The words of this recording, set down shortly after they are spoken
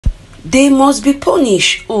They must be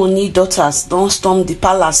punished. Ooni daughters don't storm the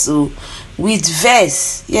palace with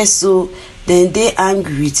verse. Yes, so then they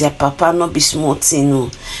angry with their papa, not be small thing.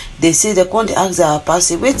 They say they can't ask their papa,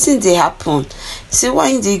 say wetin dey happen. Say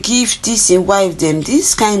why they give this in wife them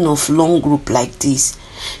this kind of long group like this.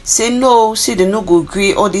 Say no, say they no go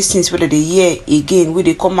agree all these things whether they hear again when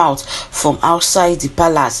they come out from outside the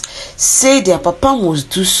palace. Say their papa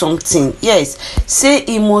must do something. Yes, say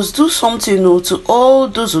he must do something to all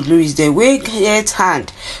those Oloris they will get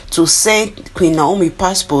hand to send Queen Naomi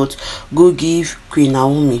passport go give Queen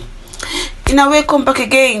Naomi. Welcome back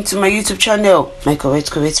again to my YouTube channel, my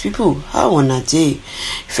correct people. How on a day?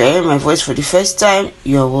 If you hear my voice for the first time,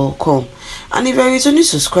 you're welcome. And if you're a returning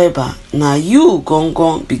subscriber, now you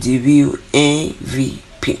gon be the real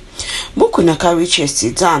MVP. Boku na carry chest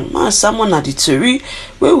down. Man, someone at the story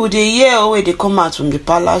where would they hear where they come out from the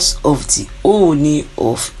palace of the Ooni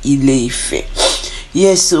of Ife.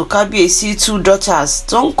 Yes, so Kabiyesi two daughters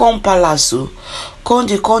don't come palace, so come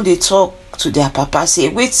they talk to their papa, say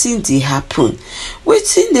wetin dey happen,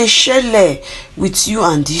 wetin dey shele with you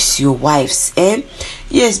and this your wives,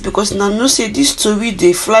 yes, because now no say this story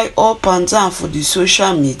they fly up and down for the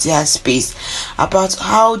social media space about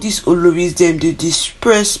how these Oloris them they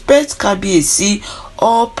disrespect Kabiyesi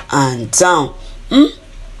up and down.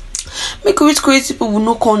 Make crazy people will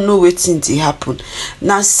not know wetin dey happen.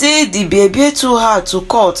 Now say the baby too hard to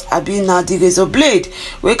cut, abi na the razor blade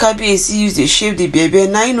wey Kabiyesi use dey shave the baby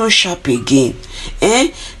na e no sharp again.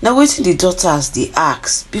 Now wetin the daughters they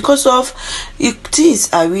ask because of if things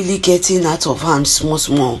are really getting out of hand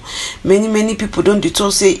small. Many people don't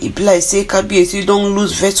talk say e be like say Kabiyesi don't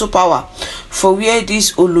lose veto power for where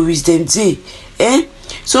these Oloris them dey.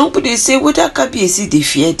 Some people they say whether Kabiyesi they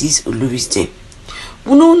fear these Oloris them.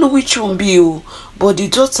 We don't know which one be you, but the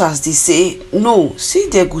daughters they say no, see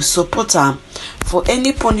they go support them for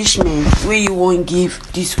any punishment where you won't give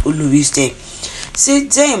this Oloris them. Say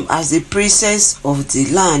them as the princess of the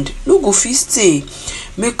land, no go fit stay,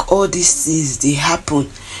 make all these things they happen.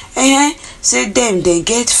 Say them they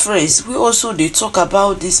get friends, we also they talk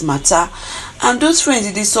about this matter, and those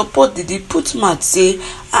friends they support, they put mouth say,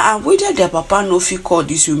 whether their papa no fit call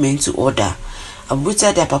these women to order, and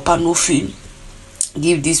whether their papa no fit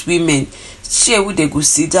give these women share where they go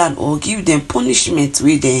sit down or give them punishment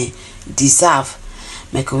where they deserve.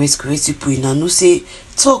 My correct people now no say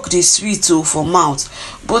talk the sweet for mouth,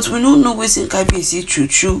 but we don't know wetin Kabiyesi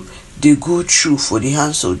true they go through for the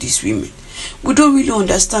hands of these women. We don't really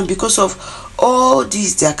understand because of all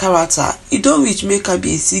these their character. It don't reach make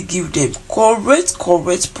Kabiyesi give them correct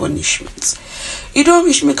punishment. It don't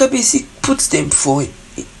reach make Kabiyesi put them for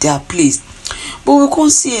their place. But we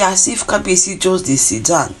can't see as if Kabiyesi just they sit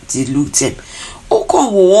down, they look them. Who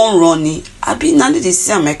come we won't running? I be now they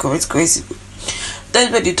say my correct people.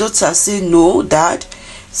 That's why the daughter say no, dad.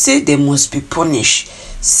 Say they must be punished.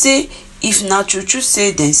 Say if na true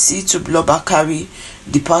say then see to blubber carry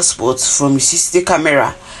the passport from the CCTV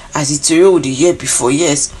camera as it told the year before,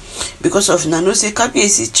 yes. Because of Nano say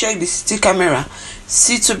Kabiyesi check the CCTV camera,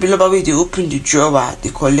 see to blubber where they open the drawer, they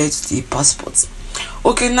collect the passport.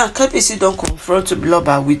 Okay, now Kabiyesi don't confront to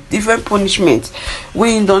blubber with different punishment.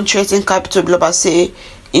 When don't threaten capital blubber say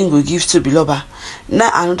in go give to blubber. Now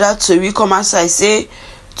another Tori come outside say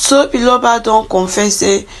Tobiloba don't confess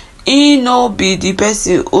say he no be the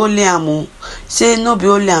person only am, say no be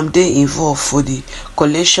only am they involved for the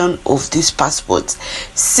collection of this passport.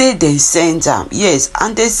 Say they send them, yes,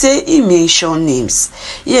 and they say he mention names.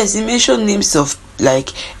 Yes, he mention names of like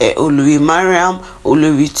olorimariam,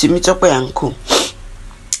 Olori Timitope and Co.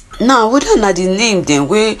 Now whether na the name then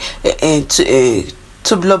where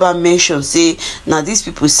Tobiloba mention say now these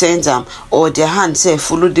people send them or their hand say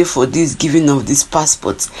follow them for this giving of this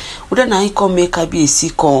passport. Whether na he come make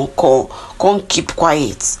Kabiyesi come keep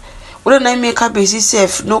quiet. Whether na he make Kabiyesi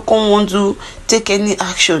self no come want to take any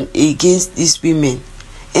action against these women.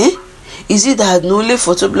 Is it that no only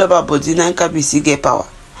for Tobiloba but the nine Kabiyesi get power?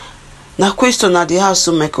 Now question at the house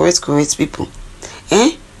so my correct people.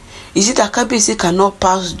 Is it that Kabiyesi cannot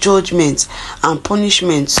pass judgment and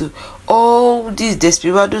punishment to all these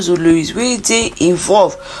desperados Oloris where they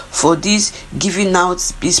involved for this giving out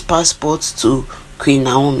these passports to Queen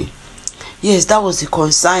Naomi? Yes, that was the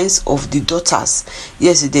concerns of the daughters.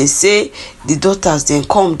 Yes, they say the daughters then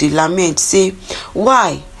come, they lament, say,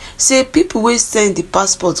 why? Say people will send the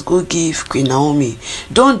passport go give Queen Naomi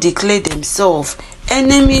don't declare themselves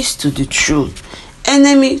enemies to the throne,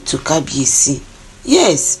 enemy to Kabiyesi.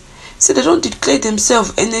 Yes. So they don't declare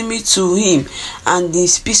themselves enemy to him and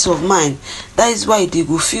his peace of mind. That is why they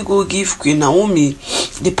go give Queen Naomi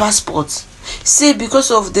the passport. say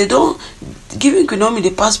because of they don't giving Queen Naomi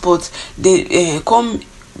the passport, they come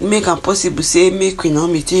make am possible say make Queen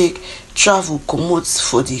Naomi take travel comot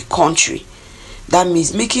for the country. That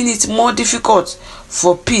means making it more difficult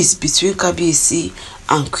for peace between Kabiyesi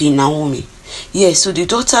and Queen Naomi. Yes, so the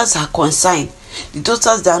daughters are concerned. The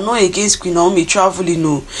daughters, they are not against Queen Naomi traveling,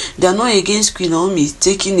 no. They are not against Queen Naomi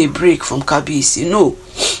taking a break from Kabiyesi, no.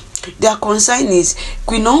 Their concern is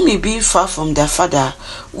Queen Naomi being far from their father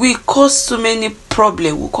will cause so many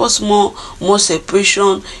problems, will cause more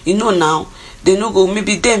separation. You know now, they no go,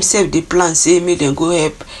 maybe themselves they plan say make them go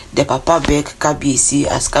help their papa beg Kabiyesi,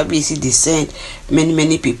 as Kabiyesi they send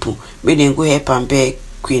many people, make them go help and beg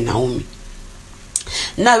Queen Naomi.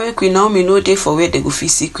 Now when Queen Naomi no dey for where they go fit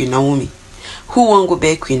see Queen Naomi, who won't go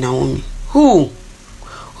beg Queen Naomi? Who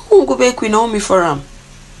won't go beg Queen Naomi for am?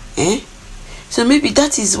 So maybe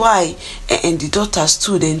that is why and the daughters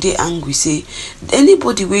too then they angry say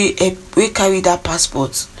anybody we carry that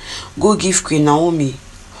passport go give Queen Naomi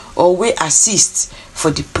or we assist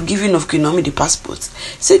for the giving of Queen Naomi the passport.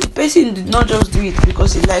 Say the person did not just do it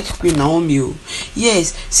because he likes Queen Naomi. Oh.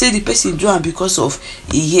 Yes, say the person do it because of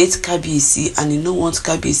he hates Kabiyesi and he no wants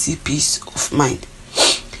Kabiyesi peace of mind.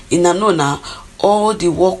 In a know now, all the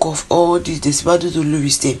work of all the Desibadu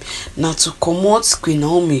Oloris them now to comot Queen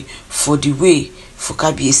Naomi for the way for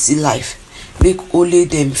Kabiyesi life. Make only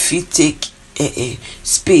them fit take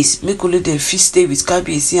space. Make only them fit stay with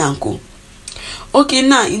Kabiyesi and co. Okay,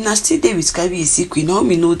 now in a still day with Kabiyesi, Queen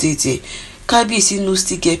Naomi no dey there. Kabiyesi no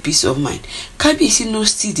still get peace of mind. Kabiyesi no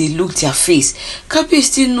still they look their face.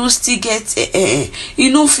 Kabiyesi no still get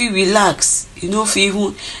you know feel relax. You know feel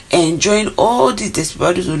even enjoying all the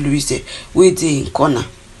Desperado Oloris there where they in corner.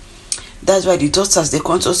 That's why the daughters they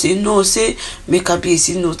come to say no, say make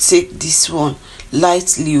Kabiyesi no take this one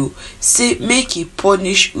lightly. Say make he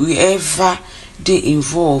punish whoever they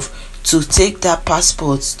involve to take that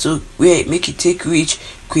passport to where make it take reach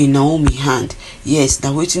Queen Naomi hand. Yes,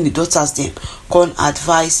 now waiting the daughters them can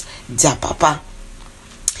advise their papa.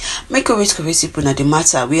 Make a risk people na the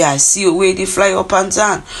matter where I see where they fly up and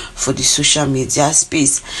down for the social media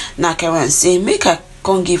space. Now can say make I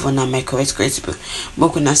can't give on a my correct people.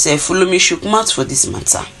 But when I say follow me shook mouth for this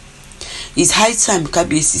matter. It's high time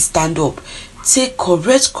Kabiyesi stand up, take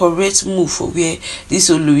correct move for where this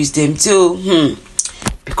Oloris them do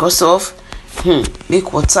because of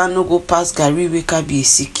make water no go pass Gary wey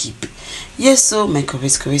Kabiyesi keep. Yes, so my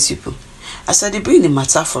correct people. As I bring the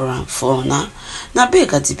matter for now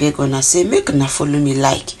beg at the beg on say make na follow me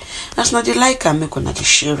like. As not the like and make una the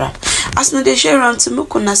share am. As not the share am to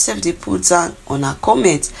make una self the put down on a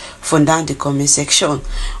comment from down the comment section.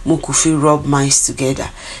 Make we fit rub minds together.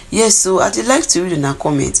 Yes, so I'd like to read in a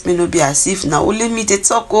comment. May not be as if now only me the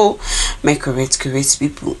talk. Oh, my correct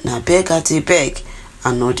people. Now beg at the beg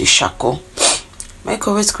and not the shackle. My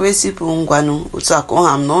correct people ngwanu utako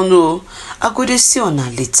ham no I go to see on a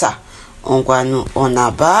later. Ongwanu on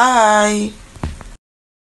a bye.